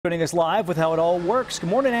Joining us live with how it all works. Good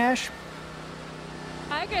morning, Ash.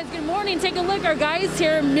 Hi guys, good morning. Take a look. Our guys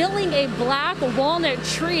here milling a black walnut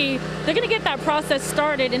tree. They're going to get that process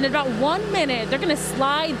started in about 1 minute. They're going to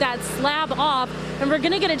slide that slab off, and we're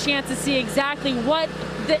going to get a chance to see exactly what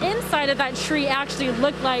the inside of that tree actually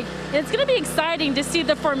looked like. And it's going to be exciting to see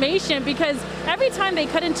the formation, because every time they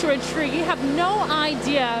cut into a tree, you have no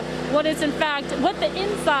idea what is in fact, what the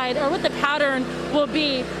inside or what the pattern will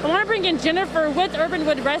be. I want to bring in Jennifer with Urban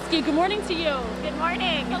Wood Rescue. Good morning to you. Good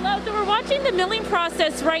morning. Hello. So we're watching the milling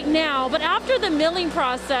process right now, but after the milling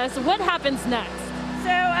process, what happens next?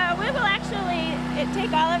 So we will actually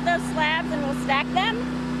take all of those slabs and we'll stack them.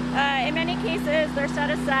 In many cases, they're set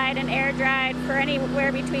aside and air dried for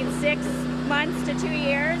anywhere between 6 months to 2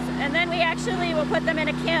 years, and then we actually will put them in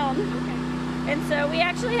a kiln. Okay. And so we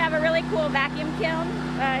actually have a really cool vacuum kiln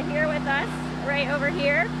here with us, right over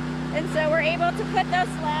here. And so we're able to put those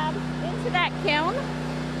slabs into that kiln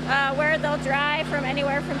where they'll dry from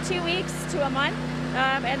anywhere from 2 weeks to a month.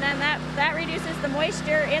 And then that reduces the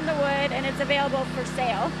moisture in the wood, and it's available for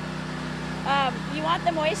sale. You want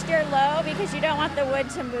the moisture low because you don't want the wood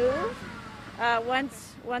to move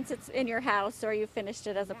once it's in your house or you finished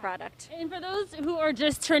it as a product. And for those who are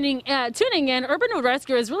just tuning in, Urban Wood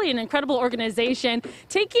Rescue is really an incredible organization,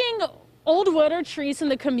 taking old wood or trees from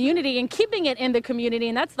the community and keeping it in the community,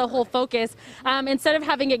 and that's the whole focus. Instead of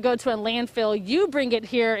having it go to a landfill, you bring it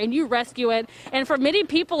here and you rescue it, and for many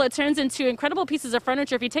people it turns into incredible pieces of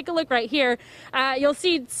furniture. If you take a look right here, you'll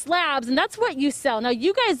see slabs, and that's what you sell. Now,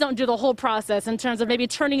 you guys don't do the whole process in terms of maybe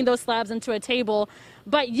turning those slabs into a table,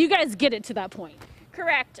 but you guys get it to that point.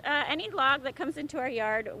 Correct. Any log that comes into our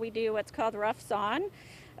yard, we do what's called rough sawn.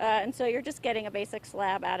 And so you're just getting a basic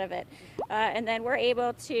slab out of it. And then we're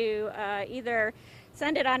able to either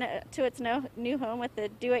send it on to its new home with the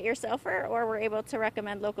do-it-yourselfer, or we're able to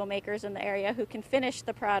recommend local makers in the area who can finish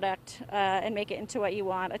the product and make it into what you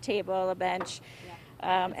want, a table, a bench.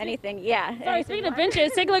 Anything, yeah. Sorry, speaking of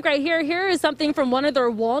benches, take a look right here. Here is something from one of their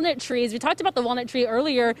walnut trees. We talked about the walnut tree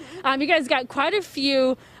earlier. You guys got quite a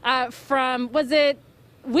few from, was it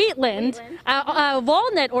Wheatland,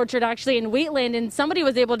 walnut orchard actually in Wheatland, and somebody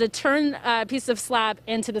was able to turn a piece of slab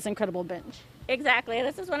into this incredible bench. Exactly.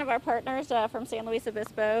 This is one of our partners from San Luis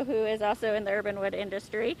Obispo, who is also in the urban wood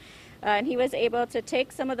industry. And he was able to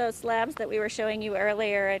take some of those slabs that we were showing you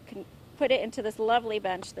earlier and put it into this lovely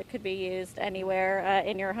bench that could be used anywhere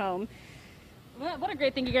in your home. What a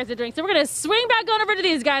great thing you guys are doing. So we're going to swing back on over to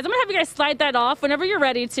these guys. I'm going to have you guys slide that off whenever you're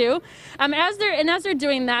ready to. As they're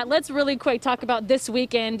doing that, let's really quick talk about this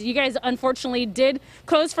weekend. You guys unfortunately did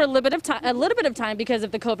close for a little bit of time because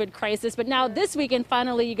of the COVID crisis, but now this weekend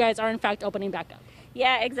finally you guys are in fact opening back up.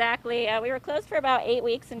 Yeah, exactly. We were closed for about 8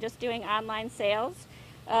 weeks and just doing online sales.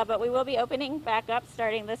 But we will be opening back up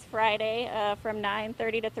starting this Friday from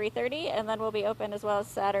 9:30 to 3:30, and then we'll be open as well as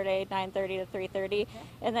Saturday 9:30 to 3:30,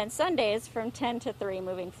 and then Sundays from 10 to 3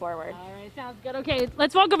 moving forward. All right, sounds good. Okay,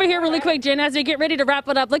 let's walk over here really quick, Jen, as we get ready to wrap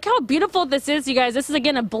it up. Look how beautiful this is, you guys. This is,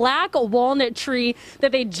 again, a black walnut tree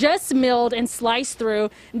that they just milled and sliced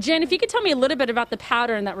through. Jen, if you could tell me a little bit about the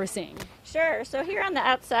pattern that we're seeing. Sure. So here on the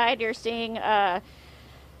outside, you're seeing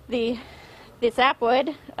the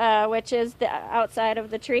sapwood, which is the outside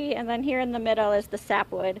of the tree, and then here in the middle is the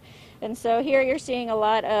sapwood. And so here you're seeing a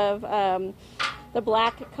lot of the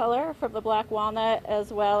black color from the black walnut,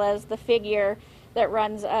 as well as the figure that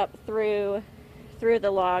runs up through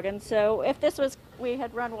the log. And so if we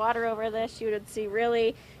had run water over this, you would see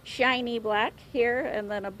really shiny black here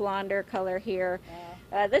and then a blonder color here.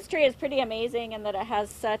 This tree is pretty amazing in that it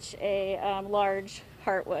has such a large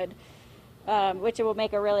heartwood. Which it will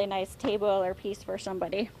make a really nice table or piece for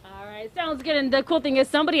somebody. All right, sounds good. And the cool thing is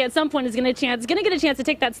somebody at some point is going to get a chance to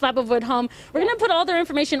take that slab of wood home. We're going to put all their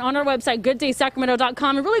information on our website,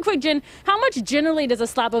 gooddaysacramento.com. And really quick, Jen, how much generally does a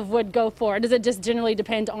slab of wood go for? Or does it just generally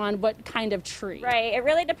depend on what kind of tree? Right, it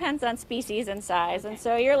really depends on species and size. And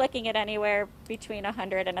so you're looking at anywhere between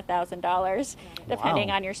 $100 and $1,000, depending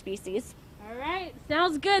on your species. All right,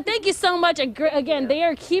 sounds good. Thank you so much. Again, they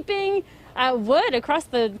are keeping wood across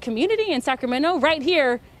the community in Sacramento right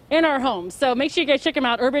here in our homes. So make sure you guys check them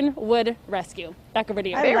out, Urban Wood Rescue. Back over to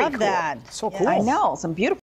you. I love that. So cool. I know, some beautiful